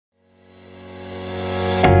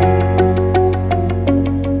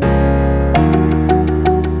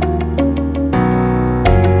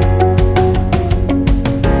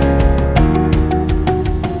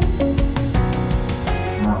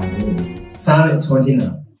Sonnet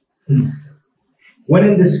 29. When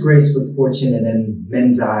in disgrace with fortune and in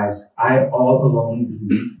men's eyes, I all alone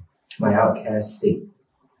view my outcast state,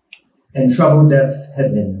 and trouble deaf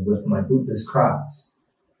heaven with my bootless cries,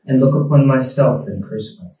 and look upon myself and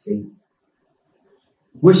curse my fate.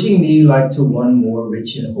 Wishing me like to one more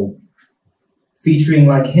rich in hope, featuring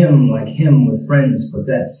like him with friends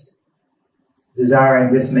possessed,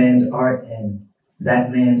 desiring this man's art and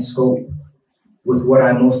that man's scope, with what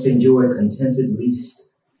I most enjoy contented least.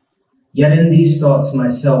 Yet in these thoughts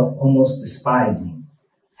myself almost despising,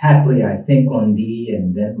 haply I think on thee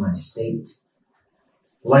and then my state.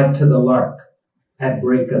 Like to the lark, at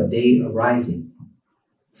break of day arising,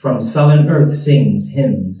 from sullen earth sings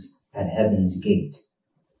hymns at heaven's gate.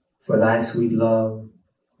 For thy sweet love,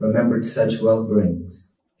 remembered such wealth brings,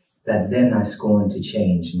 that then I scorn to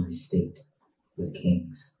change my state with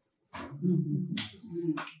kings.